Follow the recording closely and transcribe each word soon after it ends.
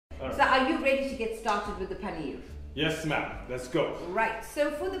Right. So are you ready to get started with the paneer? Yes, ma'am. Let's go. Right,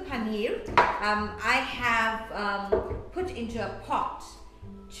 so for the paneer, I have put into a pot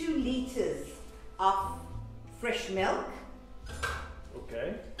 2 liters of fresh milk.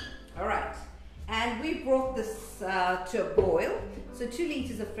 Okay. All right, and we brought this to a boil. So 2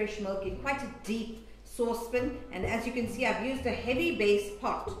 liters of fresh milk in quite a deep saucepan, and as you can see, I've used a heavy base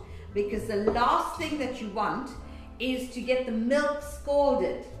pot because the last thing that you want is to get the milk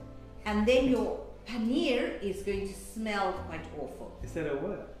scalded, and then your paneer is going to smell quite awful. Is that a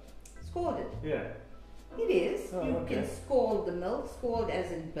word? Scalded. Yeah. It is. Oh, You okay. can scald the milk, scald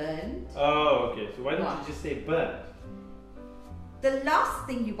as in burned. Oh, okay. So why don't What? you just say burn? The last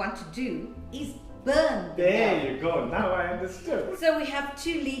thing you want to do is burn the There milk. you go. Now I understood. So we have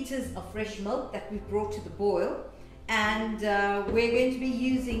 2 liters of fresh milk that we've brought to the boil, and we're going to be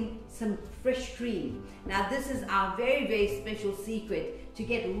using some fresh cream. Now this is our very, very special secret to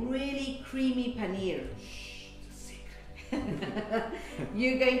get really creamy paneer. Shh, it's a secret.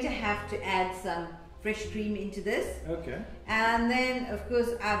 You're going to have to add some fresh cream into this, Okay. and then of course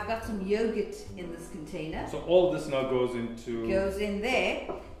I've got some yogurt in this container. So all this now goes into... Goes in there,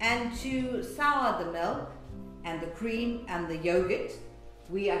 and to sour the milk and the cream and the yogurt,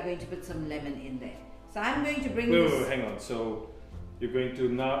 we are going to put some lemon in there. So I'm going to bring Wait, this. hang on. So you're going to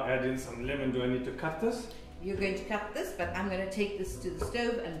now add in some lemon. Do I need to cut this? You're going to cut this, but I'm going to take this to the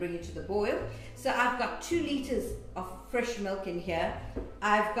stove and bring it to the boil. So I've got 2 liters of fresh milk in here.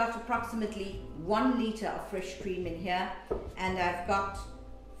 I've got approximately 1 liter of fresh cream in here, and I've got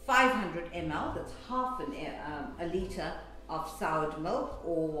 500 ml, that's half a liter of soured milk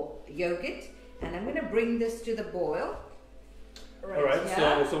or yogurt, and I'm going to bring this to the boil. All right.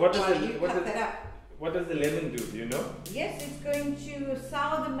 here So what does while the you what cut does, that up. what does the lemon do? Do you know? Yes, it's going to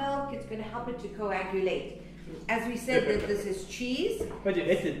sour the milk, it's going to help it to coagulate. As we said, that this is cheese. But you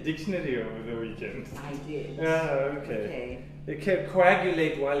ate the dictionary over the weekend. I did. Ah, okay. It can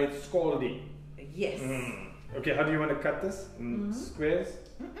coagulate while it's scalding. Yes. Okay, how do you want to cut this? In squares?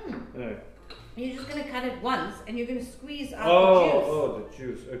 Yeah. You're just going to cut it once, and you're going to squeeze out Oh, the juice. oh, the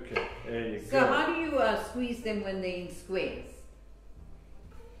juice. Okay, there you So go. how do you squeeze them when they're in squares?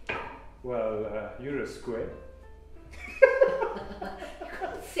 Well, you're a square.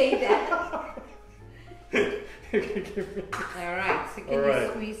 Say that. All right, so can you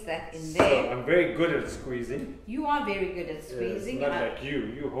squeeze that in So there? I'm very good at squeezing. You are very good at squeezing. Not like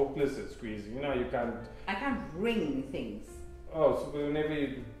you. You're hopeless at squeezing. You know, you can't. I can't wring things. Oh, so whenever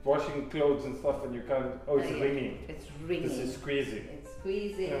you're washing clothes and stuff and you can't. Oh, it's yeah. ringing. It's wringing. This is squeezing. It's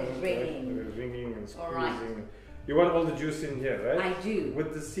squeezing Yeah, and okay. wringing. Ringing and squeezing. All right. You want all the juice in here, right? I do.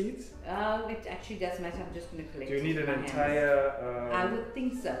 With the seeds? It actually does matter. I'm just going to collect Do you it need with an my hands. entire... I would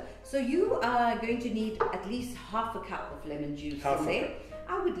think so. So you are going to need at least half a cup of lemon juice Half in a there. cup.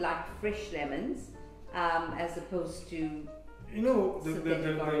 I would like fresh lemons as opposed to... You know, the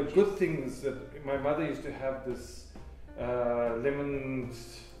synthetic oranges. good thing is that my mother used to have this lemon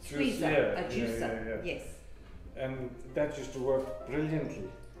juice. Squeezer, Yeah, a juicer, yeah. yes. And that used to work brilliantly.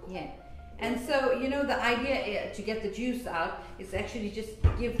 Yeah. And so, you know, the idea to get the juice out is actually just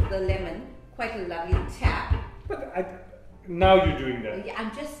give the lemon quite a lovely tap. But now you're doing that. Yeah,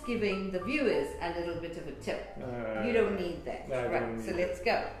 I'm just giving the viewers a little bit of a tip. You don't need that. I Right, don't so need let's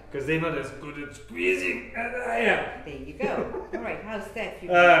go. Because they're not as good at squeezing as I am. There you go. All right, how's that? You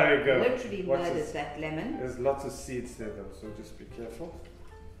There we go. literally Watch murdered this. that lemon. There's lots of seeds there though, so just be careful.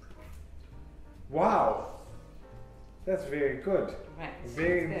 Wow! That's very good. Right. so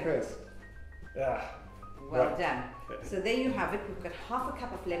Very let's go. impressed. Ah, Well right. done. So there you have it. We've got half a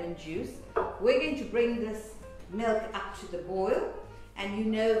cup of lemon juice. We're going to bring this milk up to the boil, and you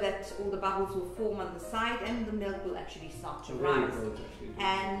know that all the bubbles will form on the side and the milk will actually start to Very rise. good, actually.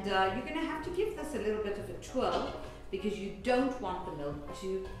 And you're going to have to give this a little bit of a twirl because you don't want the milk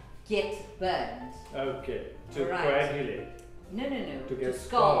to get burned. Okay, to Right. coagulate. No, To get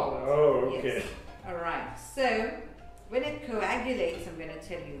scald. scald. Oh, okay. Yes. All right. So when it coagulates, I'm going to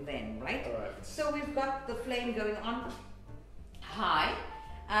tell you then, right? All right. So we've got the flame going on high.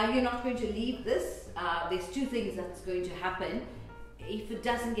 You're not going to leave this. There's 2 things that's going to happen. If it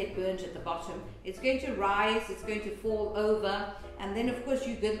doesn't get burnt at the bottom, it's going to rise, it's going to fall over, and then of course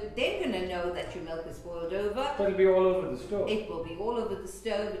they're going to know that your milk is boiled over. But it'll be all over the stove. It will be all over the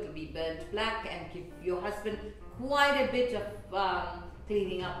stove, it will be burnt black, and give your husband quite a bit of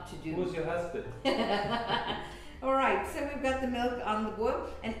cleaning up to do. Who's your husband? All right, so we've got the milk on the boil,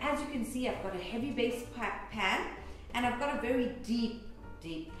 and as you can see, I've got a heavy base pan, and I've got a very deep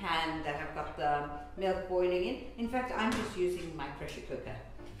pan that I've got the milk boiling in. In fact, I'm just using my pressure cooker.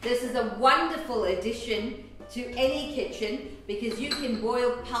 This is a wonderful addition to any kitchen because you can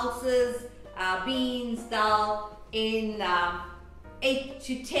boil pulses, beans, dal in 8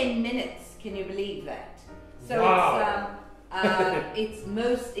 to 10 minutes. Can you believe that? So wow. it's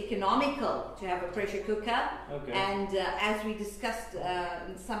most economical to have a pressure cooker, Okay. and as we discussed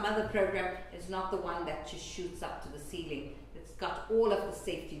in some other program, it's not the one that just shoots up to the ceiling. It's got all of the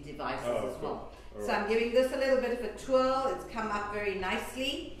safety devices as well. All so I'm giving this a little bit of a twirl. It's come up very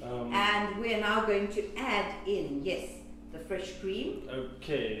nicely, and we are now going to add in, yes, the fresh cream.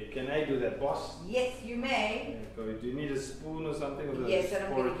 Okay, can I do that, boss? Yes, you may. Okay. Do you need a spoon or something? Or Yes, and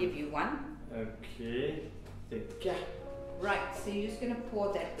I'm going to give you one. Okay. Thank you. Right, so you're just going to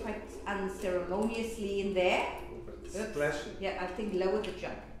pour that quite unceremoniously in there. Splashing. Yeah, I think lower the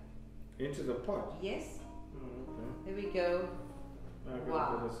jug. Into the pot? Yes. Okay. There we go.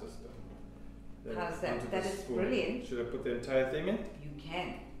 Wow. How's that? That is brilliant. Should I put the entire thing in? You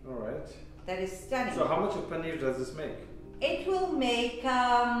can. Alright. That is stunning. So how much of paneer does this make? It will make,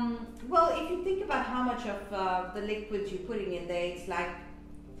 well, if you think about how much of the liquids you're putting in there, it's like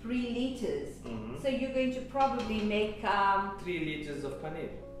 3 liters. So you're going to probably make 3 liters of paneer.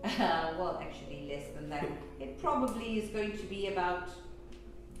 well, actually less than that. It probably is going to be about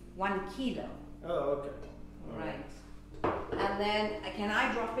 1 kilo. Oh, okay. Right. And then, can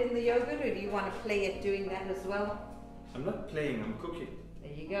I drop in the yogurt, or do you want to play at doing that as well? I'm not playing, I'm cooking.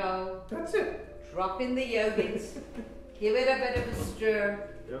 There you go. That's it. Drop in the yogurt. Give it a bit of a stir.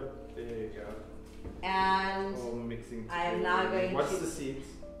 Yep, there you go. And all mixing I am now going What's to the seeds?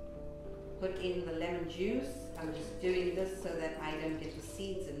 put in the lemon juice. I'm just doing this so that I don't get the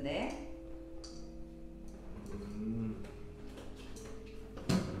seeds in there.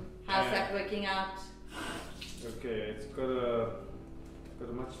 How's that working out? Okay, it's got a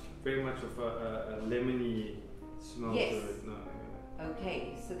very much of a lemony smell Yes. to it now.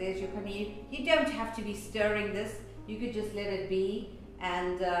 Okay, so there's your paneer. You don't have to be stirring this. You could just let it be.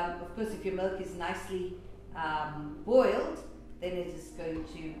 And of course, if your milk is nicely boiled, then it is going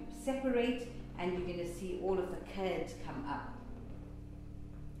to separate, and you're going to see all of the curd come up.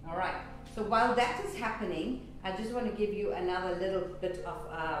 All right. So while that is happening, I just want to give you another little bit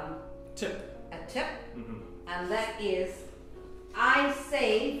of Tip. a tip, and that is, I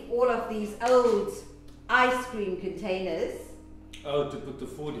save all of these old ice cream containers. Oh, to put the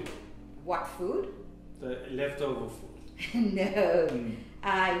food in. What food? The leftover food. No,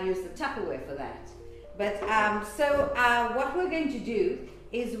 I use the Tupperware for that. But so what we're going to do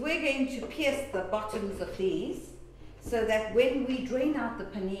is we're going to pierce the bottoms of these so that when we drain out the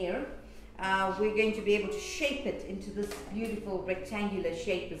paneer, we're going to be able to shape it into this beautiful rectangular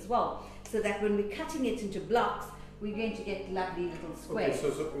shape as well, so that when we're cutting it into blocks, we're going to get lovely little squares.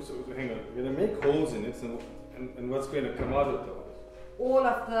 Okay, so hang on. We're going to make holes in it, and what's going to come out of those? All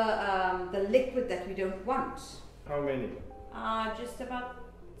of the liquid that we don't want. How many? Just about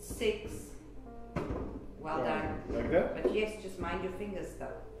 6. Well done. Like that? But yes, just mind your fingers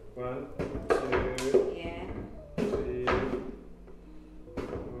though. 1, 2, Yeah. 3, 4.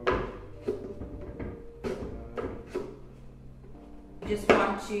 Just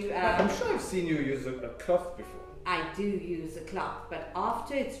want to. I'm sure I've seen you use a cloth before. I do use a cloth, but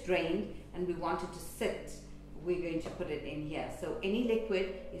after it's drained and we want it to sit, we're going to put it in here. So any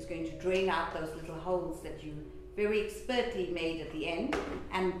liquid is going to drain out those little holes that you very expertly made at the end,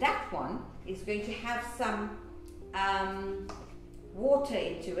 and that one is going to have some water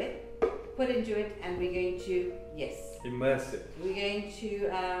into it, put into it, and we're going to, yes, immerse it. we're going to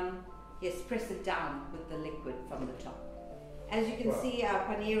yes, press it down with the liquid from the top. As you can see, our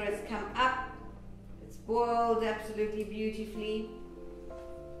paneer has come up. It's boiled absolutely beautifully.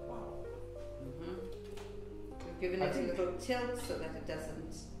 Wow. We've given it a little tilt so that it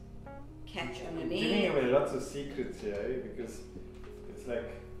doesn't catch underneath. Giving away lots of secrets here, eh? Because it's like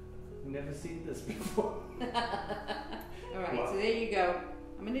I've never seen this before. Alright, so there you go.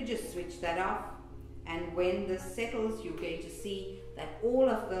 I'm going to just switch that off, and when this settles, you're going to see that all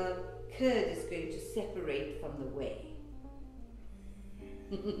of the curd is going to separate from the whey.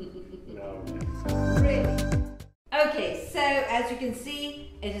 No. Really? Okay, so as you can see,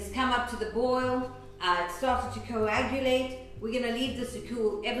 it has come up to the boil. It started to coagulate. We're going to leave this to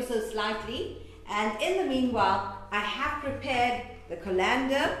cool ever so slightly, and in the meanwhile, I have prepared the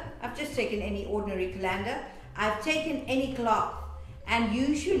colander. I've just taken any ordinary colander. I've taken any cloth, and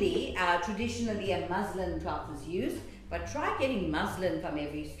usually, traditionally, a muslin cloth is used, but try getting muslin from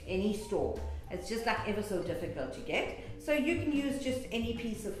any store. It's just like ever so difficult to get. So you can use just any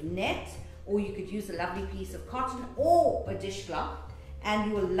piece of net, or you could use a lovely piece of cotton or a dishcloth, and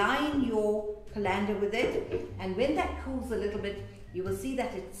you will line your colander with it, and when that cools a little bit, you will see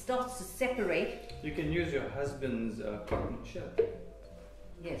that it starts to separate. You can use your husband's cotton shirt.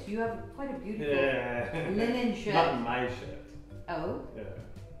 Yes, you have quite a beautiful linen shirt. Not my shirt. Oh. Yeah.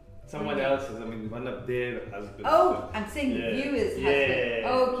 Someone else's, I mean one of their husbands. Oh, I'm saying the viewer's husband. Yeah.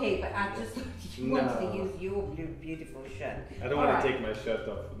 Okay, but I just thought you wanted to use your beautiful shirt. I don't want to take my shirt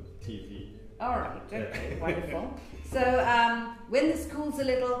off on TV. Alright, okay, wonderful. So when this cools a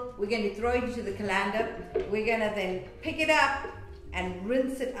little, we're going to throw it into the colander. We're going to then pick it up and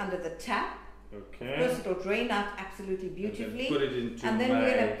rinse it under the tap. Okay. First it'll drain out absolutely beautifully. And then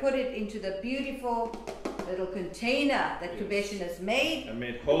we're going to put it into the beautiful little container that Kubeshan has made. I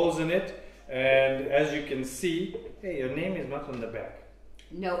made holes in it, and as you can see, hey, your name is not on the back.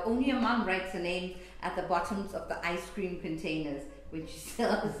 No, only your mum writes her name at the bottoms of the ice cream containers when she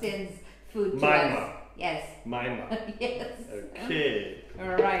sends food to us. Mum. Yes. My mum. Yes. Okay.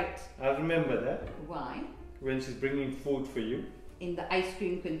 Alright. I'll remember that. Why? When she's bringing food for you. In the ice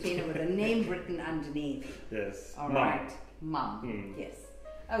cream container with a name written underneath. Yes. Alright. Mum. Yes.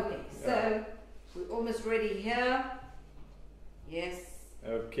 Okay, so we're almost ready here. Yes.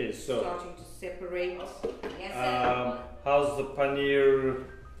 Okay, so starting to separate. Yes. How's the paneer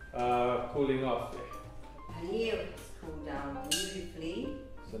cooling off? Paneer has cooled down beautifully.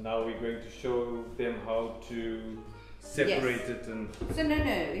 So now we're going to show them how to separate it and. So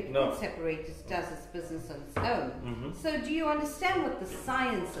it won't separate. It does its business on its own. So do you understand what the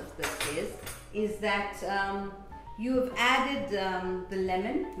science of this is? Is that you have added the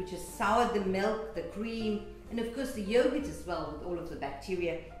lemon, which has soured the milk, the cream, and of course the yogurt as well with all of the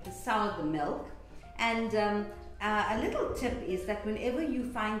bacteria has soured the milk. And a little tip is that whenever you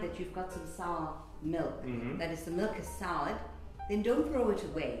find that you've got some sour milk, that is the milk is soured, then don't throw it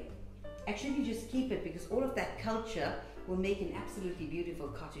away. Actually just keep it, because all of that culture will make an absolutely beautiful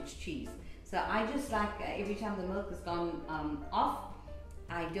cottage cheese. So I just like every time the milk has gone off,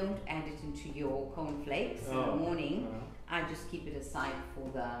 I don't add it into your cornflakes in the morning. I just keep it aside for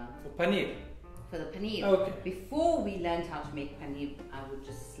the paneer. For the paneer. Okay. Before we learned how to make paneer, I would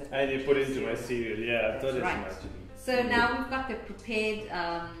just slip it. And you put it into my cereal. Yeah, I thought it's right. much. So now we've got the prepared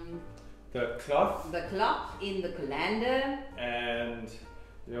the cloth. The cloth in the colander. And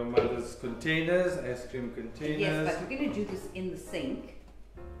your mother's containers, ice cream containers. Yes, but we're going to do this in the sink.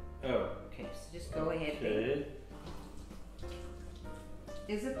 Oh. Okay, so just go ahead. Okay.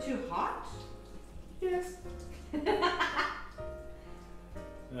 Is it too hot? Yes.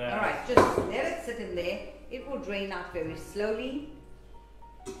 Alright, just let it sit in there. It will drain out very slowly.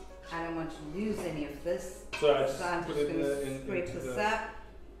 I don't want to lose any of this. So I'm just going to scrape this up.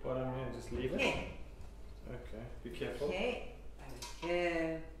 Bottom here, just leave it? Yeah. Okay, be careful. Okay,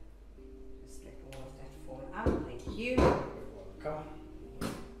 there we go. Just let all of that fall out. Thank you. Come.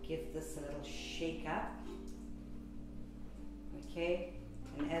 Give this a little shake up. Okay,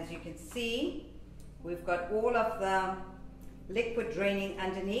 and as you can see, we've got all of the liquid draining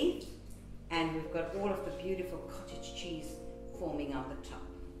underneath, and we've got all of the beautiful cottage cheese forming on the top.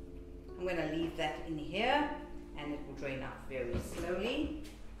 I'm going to leave that in here, and it will drain out very slowly.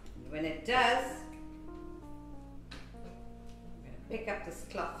 And when it does, I'm going to pick up this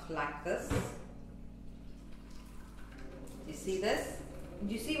cloth like this. You see this?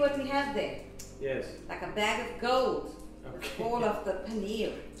 Do you see what we have there? Yes. Like a bag of gold. Okay. With all of the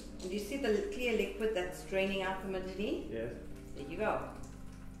paneer. And do you see the clear liquid that's draining out from underneath? Yes. There you go.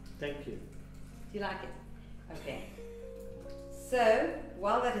 Thank you. Do you like it? Okay. So,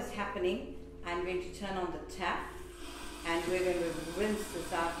 while that is happening, I'm going to turn on the tap, and we're going to rinse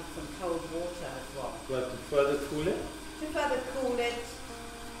this out with some cold water as well. What, to further cool it? To further cool it.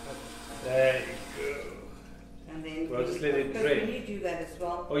 There you go. And then well, just let it drain. when you do that as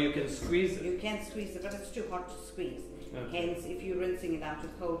well, or you can squeeze it. you can squeeze it, but it's too hot to squeeze. Okay. Hence, if you're rinsing it out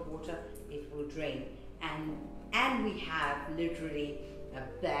with cold water, it will drain. And we have literally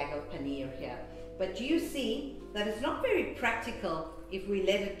a bag of paneer here. But you see that it's not very practical if we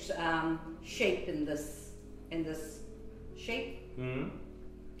let it shape in this shape.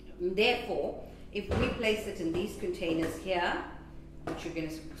 Therefore, if we place it in these containers here, which you're going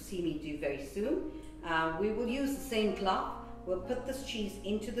to see me do very soon, we will use the same cloth. We'll put this cheese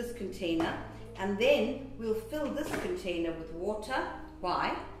into this container, and then we'll fill this container with water.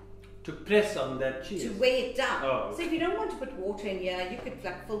 Why? To press on that cheese. To weigh it down. Oh, okay. So if you don't want to put water in here, you could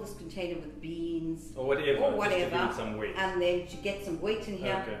like fill this container with beans or whatever, just to give it some weight. And then to get some weight in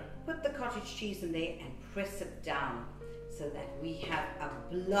here, okay. Put the cottage cheese in there and press it down so that we have a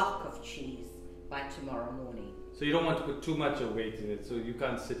block of cheese by tomorrow morning. So you don't want to put too much of weight in it, so you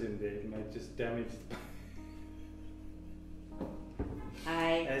can't sit in there. It might just damage it.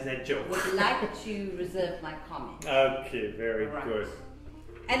 I As a joke. would like to reserve my comment. Okay, very Right. good.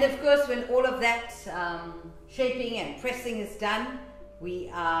 And of course, when all of that shaping and pressing is done, we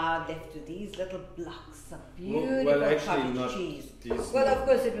are left with these little blocks of beautiful Well, actually cottage not cheese. these Well, small. of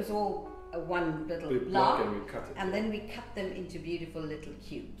course, it was all one little Big block, block and we cut it. and then we cut them into beautiful little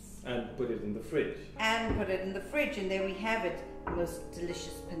cubes And put it in the fridge. and put it in the fridge, and there we have it, the most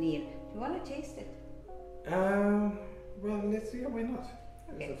delicious paneer. Do you want to taste it? Well, let's see. Why not?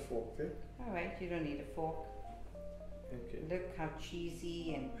 There's Okay. a fork there. All right, you don't need a fork. Okay. Look how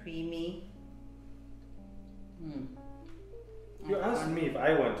cheesy and creamy. You asked me if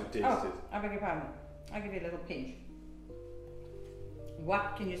I want to taste Oh, it. I beg your pardon. I'll give you a little pinch.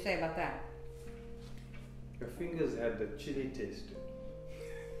 What can you say about that? Your fingers had the chili taste.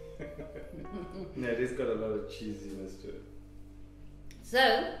 No, it has got a lot of cheesiness to it.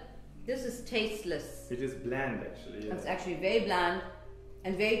 So, this is tasteless. It is bland, actually. Yeah. It's actually very bland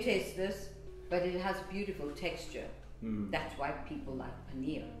and very tasteless, but it has beautiful texture. That's why people like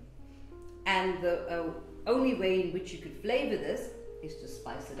paneer. And the only way in which you could flavor this is to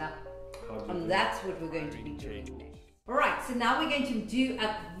spice it up. And that's what we're going to be doing next. Alright, so now we're going to do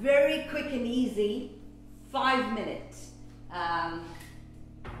a very quick and easy 5-minute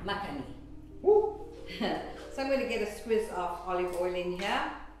makhani. Woo! So I'm going to get a squiz of olive oil in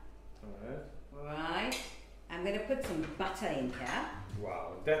here. Alright. Right. I'm going to put some butter in here.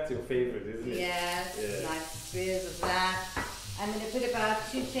 Wow, that's your favorite, isn't it? Yes, Yeah. nice squares of that. I'm going to put about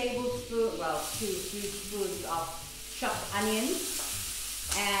 2 teaspoons of chopped onions.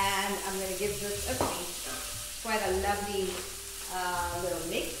 And I'm going to give this quite a lovely little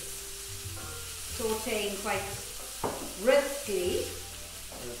mix. Sauteing quite briskly.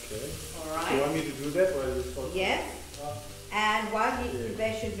 Okay. Alright. Do you want me to do that while you talk? Yes. And while the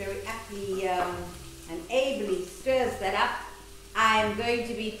Sebastian very aptly and ably stirs that up, I'm going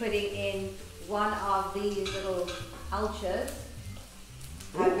to be putting in one of these little ulchers.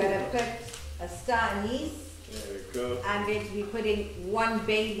 I'm going to put a star anise. There we go. I'm going to be putting 1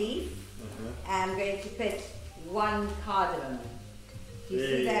 bay leaf. I'm going to put 1 cardamom. Do you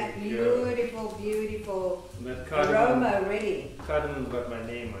see that beautiful, beautiful aroma already? Cardamom's got my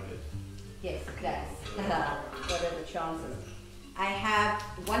name on it. Yes, it does. What are the chances? I have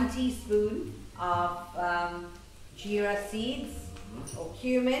 1 teaspoon of jeera seeds or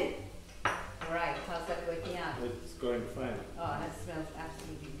cumin. Alright, how's that working out? It's going fine. Oh, that smells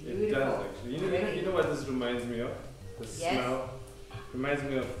absolutely beautiful. It does actually. You know what this reminds me of? The smell. Reminds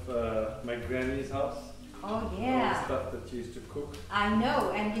me of my granny's house. Oh All yeah. the stuff that she used to cook. I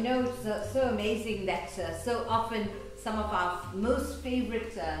know, and you know, it's so amazing that so often some of our most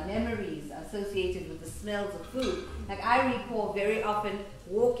favorite memories are associated with the smells of food. Like I recall very often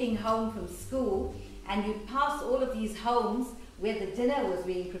walking home from school, and you'd pass all of these homes where the dinner was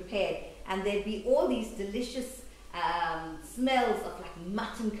being prepared, and there'd be all these delicious smells of like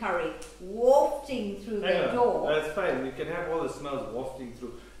mutton curry wafting through the door. That's fine. You can have all the smells wafting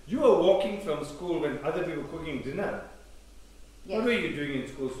through. You were walking from school when other people were cooking dinner. Yes. What were you doing in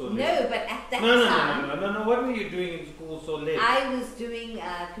school so late? No, but at that time... No. What were you doing in school so late? I was doing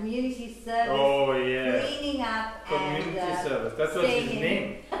community service, Oh, yeah. cleaning up Community and service. That's what his staying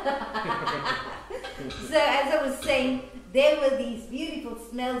name. So as I was saying, there were these beautiful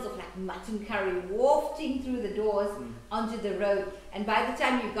smells of like mutton curry wafting through the doors onto the road. And by the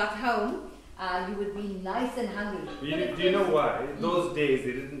time you got home, you would be nice and hungry. Do you know why? Those days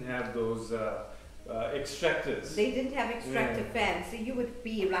they didn't have those extractors. They didn't have extractor fans, so you would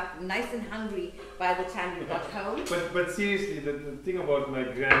be like nice and hungry by the time you got home. But seriously, the thing about my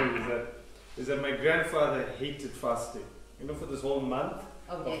granny is that my grandfather hated fasting. You know, for this whole month,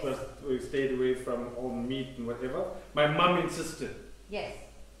 Oh, yes. of course, we stayed away from all meat and whatever. My mum insisted, Yes.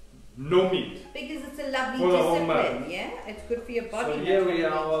 no meat. Because it's a lovely For the whole discipline, month. yeah? It's good for your body. So here we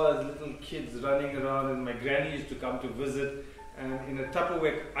are, all as little kids running around, and my granny used to come to visit, and in a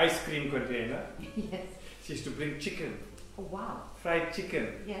Tupperware ice cream container, Yes. she used to bring chicken, Oh, wow. fried chicken.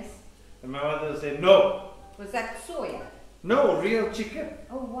 Yes. And my mother would say, no, Was that soya? no, real chicken.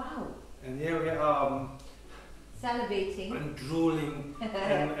 Oh, wow. And here we are, Salivating. and drooling,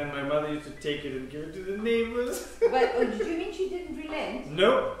 and my mother used to take it and give it to the neighbors. But did you mean she didn't relent?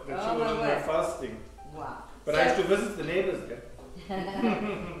 No, that Oh, she my wasn't word. there fasting. Wow. But I used to visit the neighbors there.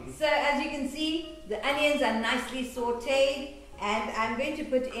 So as you can see, the onions are nicely sauteed, and I'm going to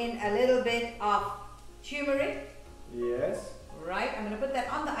put in a little bit of turmeric. Yes. Right, I'm going to put that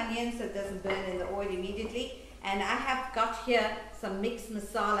on the onion so it doesn't burn in the oil immediately. And I have got here some mixed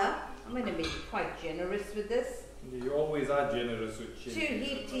masala. I'm going to be quite generous with this. You always are generous with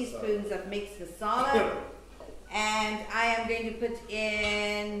chili. 2 teaspoons of mixed masala. And I am going to put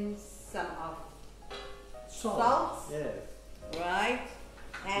in some of salt. Yeah. Right.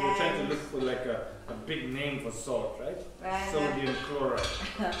 You were trying to look for like a big name for salt, right? And Sodium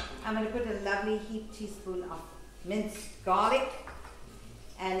chloride. I'm going to put a lovely heaped teaspoon of minced garlic.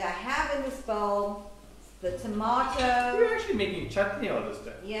 And I have in this bowl the tomato. You're actually making chutney all this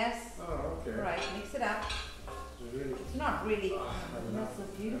time. Yes. Oh, okay. Right, mix it up. Really? It's not really, not so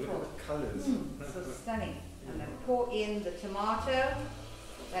beautiful. Look at the colours. So stunning. I'm going to pour in the tomato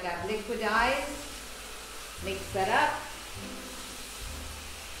that I've liquidized. Mix that up.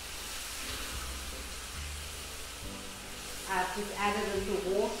 I've just added a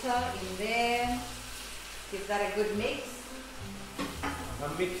little water in there. Give that a good mix.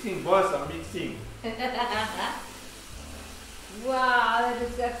 I'm mixing, boss, I'm mixing. Wow, that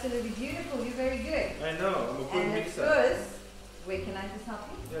looks absolutely beautiful. You're very good. I know, I'm a good And mixer. of course, wait, can I just help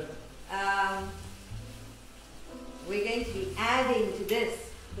you? Yeah. We're going to be adding to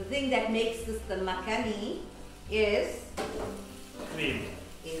this. The thing that makes this the makhani is Cream.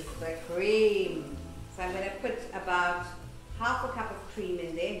 the cream. So I'm going to put about half a cup of cream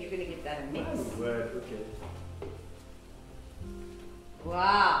in there. You're going to give that a mix. Oh, word, okay.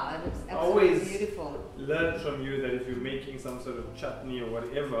 Wow, that looks absolutely Always beautiful. Learn from you that if you're making some sort of chutney or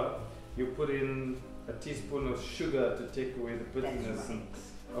whatever, you put in a teaspoon of sugar to take away the bitterness right.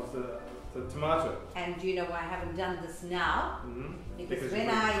 of the tomato. And do you know why I haven't done this now? Mm-hmm. Because when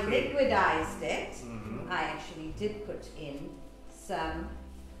I liquidized it, Mm-hmm. I actually did put in some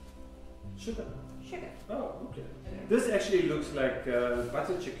Sugar. sugar. Oh, okay. This actually looks like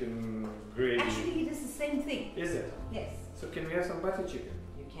butter chicken gravy. Actually, it is the same thing. Is it? Yes, So can we have some butter chicken?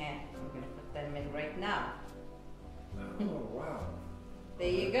 you can. I'm going to put them in right now. Oh, wow. There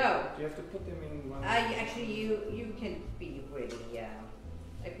you go. Do you have to put them in one? Actually, you can be really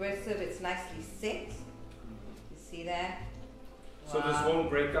aggressive. It's nicely set. You see that? So this won't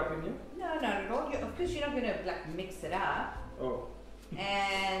break up in here? No, not at all. Of course, you're not going to like mix it up. Oh.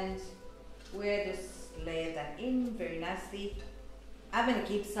 And we'll just layer that in very nicely. I'm going to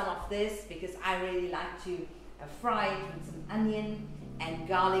keep some of this because I really like to fry it with some onion and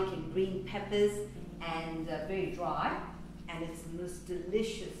garlic and green peppers and very dry. And it's the most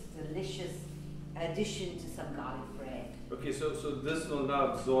delicious, delicious addition to some garlic bread. Okay, so this will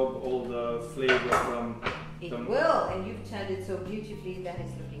now absorb all the flavor from It the... will, and you've turned it so beautifully that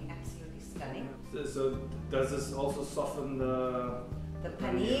it's looking absolutely stunning. So does this also soften the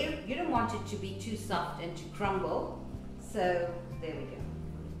paneer, you don't want it to be too soft and to crumble. So there we go.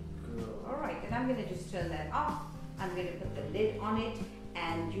 Cool. Alright, and I'm going to just turn that off. I'm going to put the lid on it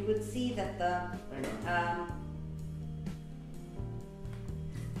and you would see that the Hang on.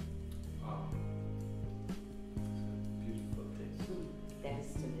 Wow. Beautiful taste. that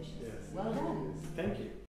is delicious. Yes. Well done. Thank you.